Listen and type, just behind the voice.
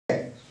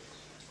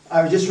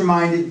I was just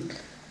reminded,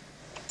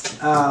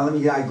 let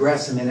me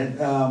digress a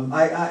minute.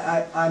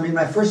 I'm in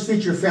my first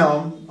feature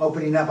film,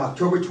 opening up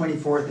October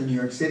 24th in New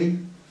York City.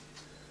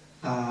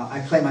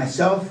 I play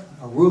myself,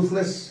 a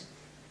ruthless,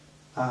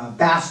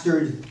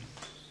 bastard,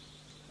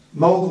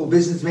 mogul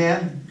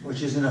businessman,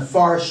 which isn't a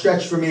far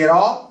stretch for me at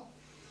all.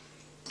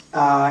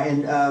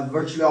 And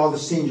virtually all the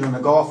scenes are on the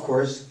golf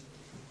course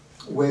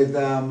with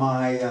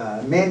my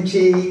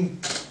mentee,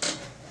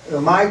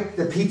 Mike,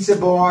 the pizza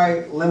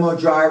boy, limo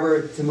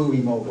driver to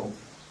movie mogul.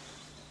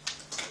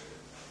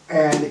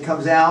 And it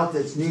comes out,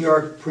 its New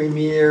York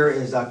premiere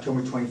is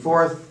October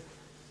 24th.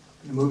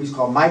 The movie's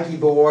called Mikey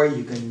Boy.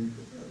 You can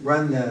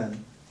run the,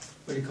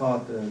 what do you call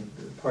it, the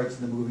parts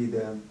of the movie,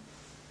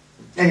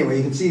 anyway,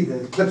 you can see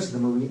the clips of the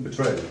movie. The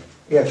trailer.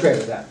 Yeah,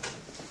 trailer, that.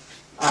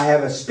 I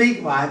have a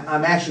speak,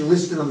 I'm actually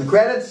listed on the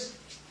credits.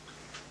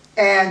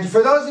 And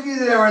for those of you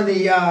that are in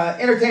the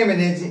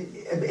entertainment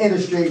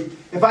industry,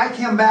 if I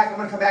come back, I'm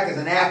going to come back as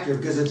an actor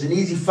because it's an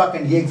easy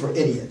fucking gig for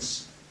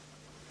idiots.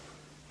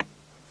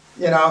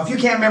 You know, if you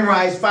can't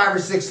memorize 5 or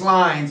 6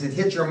 lines and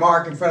hit your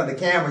mark in front of the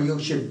camera, you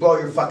should blow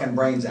your fucking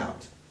brains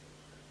out.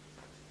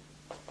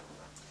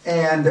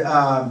 And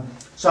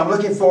so I'm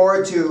looking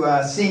forward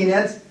to seeing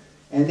it.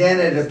 And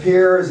then it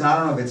appears, I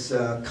don't know if it's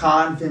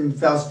Cannes Film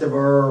Festival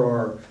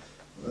or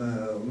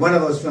one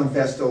of those film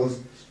festivals,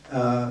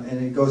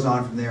 and it goes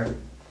on from there.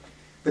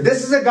 But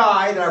this is a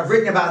guy that I've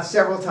written about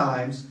several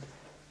times.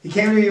 He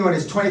came to me when he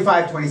was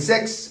 25,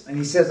 26, and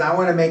he says, I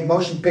want to make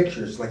motion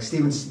pictures like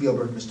Steven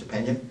Spielberg, Mr.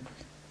 Peña.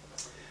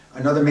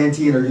 Another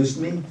mentee introduced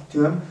me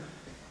to him.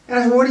 And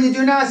I said, what do you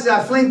do now? He says,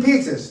 I fling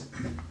pizzas.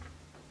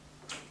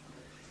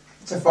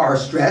 It's a far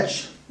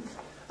stretch.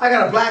 I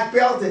got a black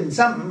belt in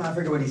something. I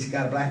forget what he's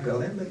got a black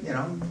belt in, but you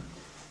know.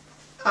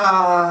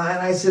 And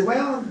I said,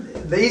 well,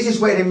 the easiest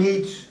way to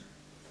meet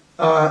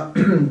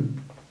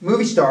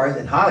movie stars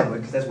in Hollywood,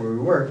 because that's where we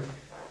work,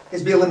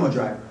 is be a limo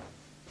driver.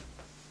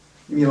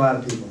 You meet a lot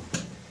of people.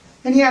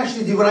 And he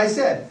actually did what I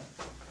said.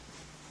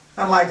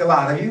 Unlike a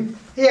lot of you,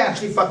 he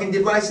actually fucking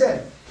did what I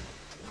said.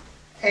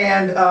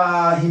 And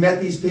he met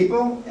these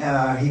people.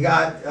 He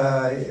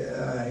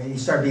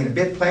started being a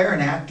bit player, an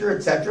actor,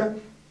 etc.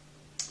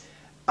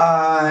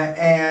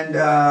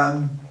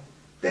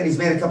 Then he's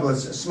made a couple of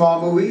small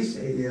movies,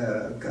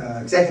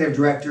 executive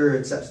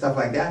director, stuff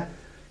like that.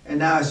 And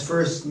now his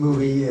first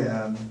movie,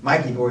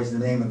 Mikey Boy is the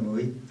name of the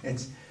movie.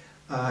 And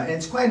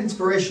it's quite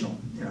inspirational,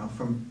 you know,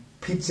 from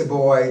pizza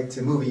boy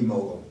to movie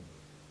mogul.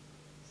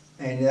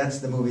 And that's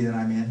the movie that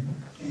I'm in.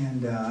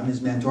 And I'm his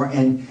mentor.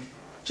 And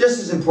just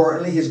as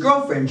importantly, his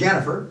girlfriend,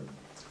 Jennifer,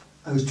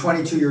 who's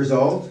 22 years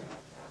old,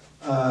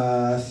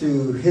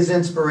 through his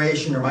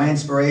inspiration or my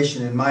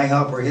inspiration and my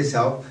help or his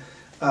help,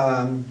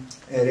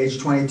 at age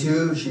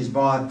 22, she's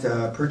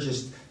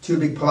purchased 2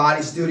 big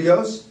Pilates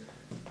studios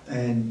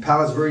in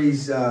Palos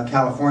Verdes,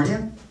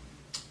 California,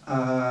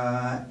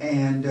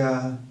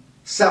 and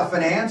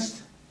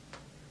self-financed,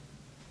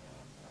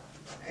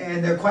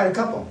 and they're quite a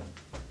couple.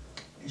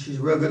 And she's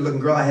a real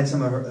good-looking girl. I had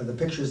some of the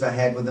pictures I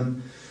had with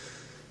them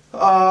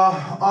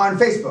on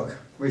Facebook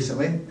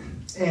recently,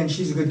 and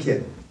she's a good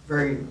kid,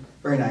 very,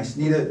 very nice.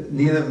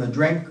 Neither of them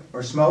drink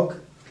or smoke.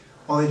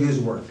 All they do is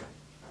work.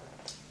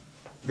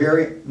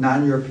 Very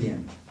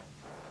non-European.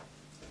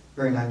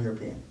 Very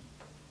non-European.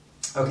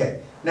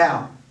 Okay,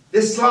 now,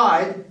 this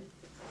slide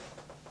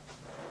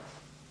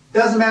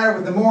doesn't matter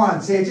what the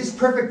morons say. It's just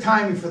perfect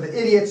timing for the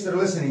idiots that are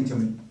listening to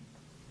me.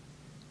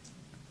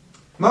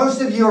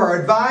 Most of you are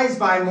advised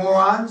by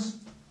morons.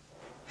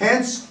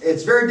 Hence,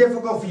 it's very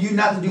difficult for you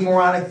not to do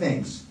moronic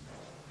things.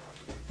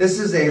 This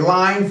is a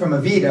line from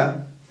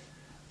Evita,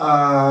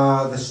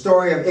 the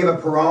story of Eva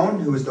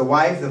Perón, who was the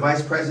wife, the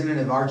vice president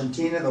of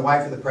Argentina, the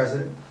wife of the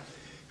president,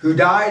 who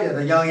died at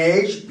a young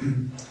age.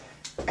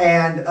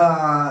 And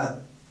I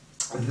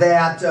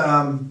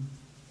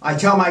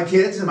tell my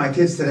kids, and my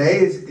kids today,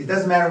 it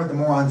doesn't matter what the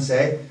morons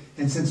say.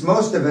 And since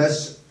most of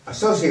us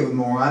associate with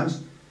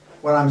morons,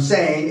 what I'm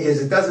saying is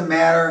it doesn't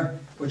matter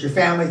what your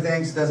family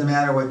thinks, it doesn't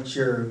matter what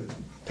your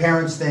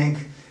parents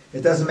think,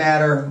 it doesn't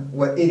matter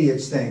what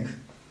idiots think.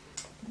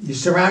 You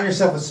surround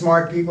yourself with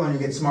smart people and you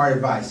get smart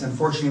advice.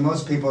 Unfortunately,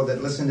 most people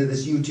that listen to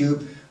this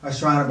YouTube are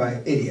surrounded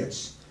by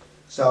idiots.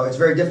 So it's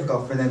very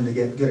difficult for them to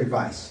get good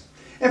advice.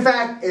 In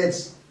fact,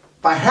 it's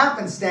by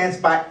happenstance,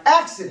 by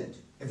accident,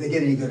 if they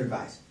get any good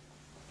advice.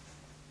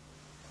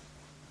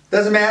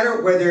 Doesn't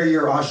matter whether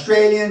you're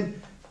Australian,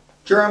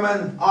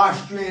 German,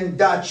 Austrian,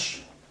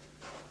 Dutch,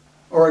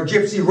 or a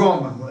gypsy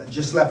Roma who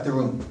just left the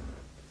room.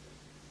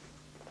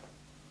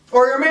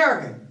 Or you're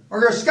American, or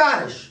you're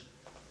Scottish,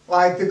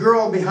 like the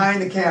girl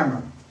behind the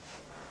camera.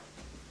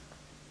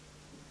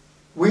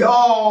 We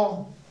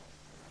all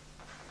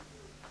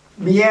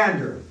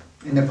meander.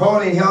 And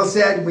Napoleon Hill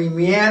said, we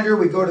meander,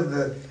 we go to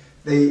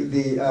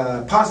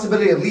the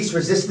possibility of least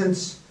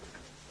resistance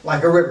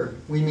like a river.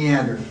 We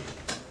meander.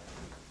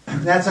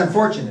 That's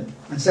unfortunate.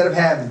 Instead of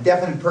having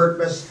definite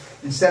purpose,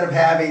 instead of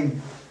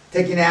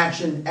taking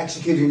action,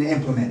 executing, and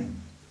implementing.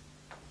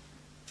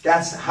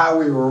 That's how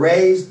we were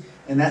raised,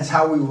 and that's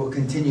how we will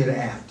continue to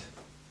act.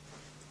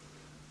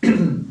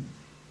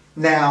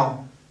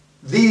 Now,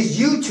 these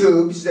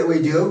YouTubes that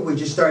we do, we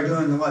just started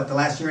doing, what, the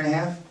last year and a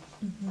half?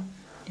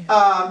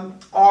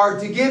 Are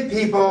to give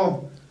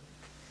people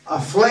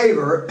a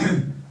flavor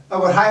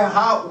of what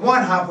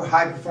how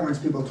high performance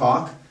people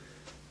talk,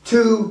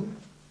 to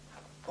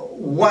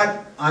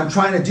what I'm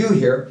trying to do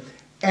here.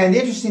 And the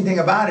interesting thing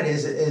about it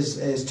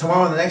is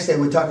tomorrow and the next day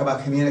we talk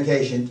about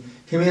communication.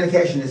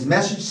 Communication is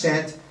message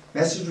sent,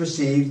 message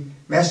received,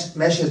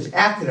 message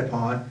acted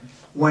upon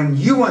when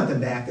you want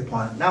them to act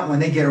upon it, not when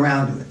they get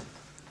around to it.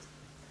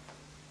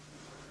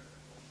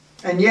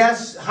 And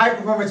yes, high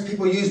performance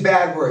people use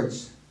bad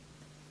words.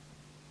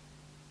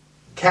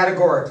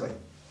 Categorically.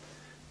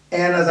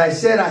 And as I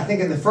said, I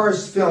think in the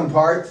first film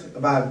part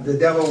about The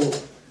Devil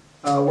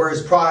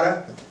Wears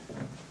Prada,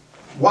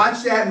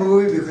 watch that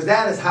movie because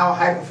that is how a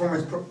high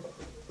performance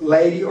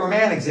lady or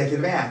man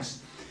executive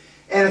acts.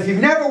 And if you've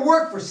never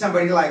worked for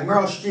somebody like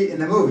Meryl Streep in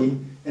the movie,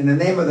 and the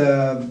name of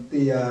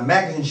the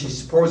magazine she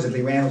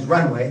supposedly ran was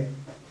Runway,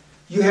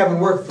 you haven't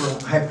worked for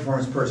a high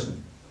performance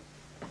person.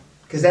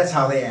 Because that's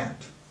how they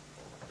act.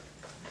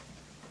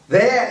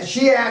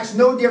 She acts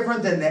no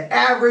different than the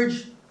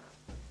average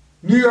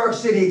New York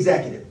City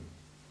executive.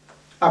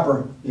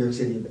 Upper New York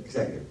City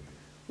executive.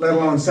 Let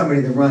alone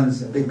somebody that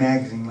runs a big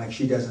magazine like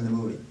she does in the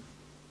movie.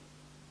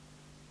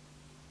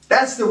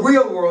 That's the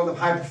real world of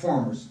high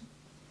performers.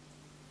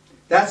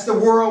 That's the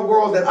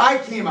world that I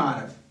came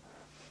out of.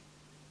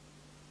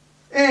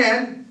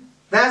 And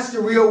that's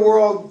the real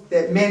world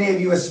that many of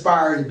you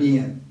aspire to be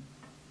in.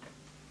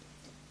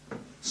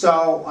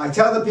 So I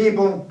tell the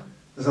people,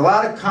 there's a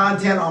lot of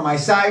content on my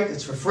site.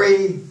 It's for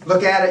free.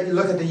 Look at it. You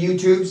look at the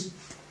YouTubes.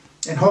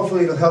 And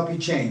hopefully it'll help you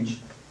change.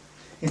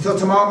 Until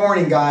tomorrow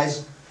morning,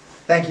 guys,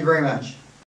 thank you very much.